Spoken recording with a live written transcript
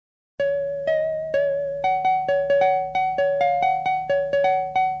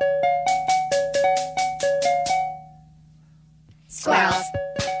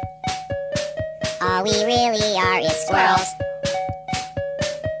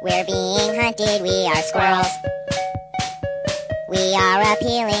We're being hunted, we are squirrels. We are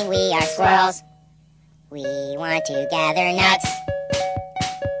appealing, we are squirrels. We want to gather nuts,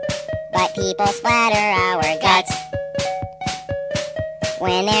 but people splatter our guts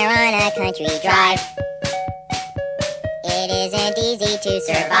when they're on a country drive. It isn't easy to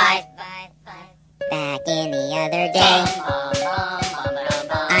survive. Back in the other day,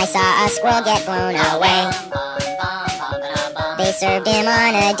 I saw a squirrel get blown away. They served him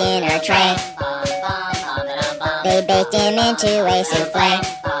on a dinner tray. They baked him into a souffle.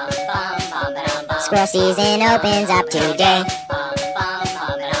 Squirrel season opens up today.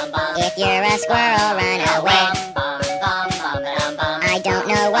 If you're a squirrel, run away. I don't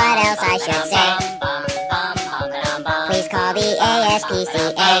know what else I should say. Please call the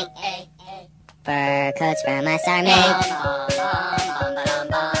ASPCA. Fur coats from us are made.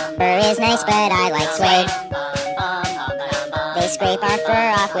 Fur is nice, but I like suede. They scrape our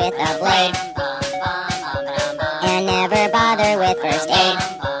fur off with a blade and never bother with first aid.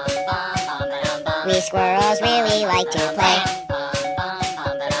 We squirrels really like to play,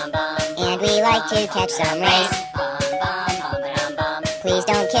 and we like to catch some rays. Please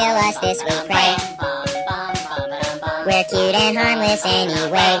don't kill us, this we pray. We're cute and harmless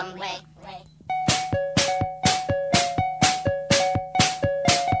anyway.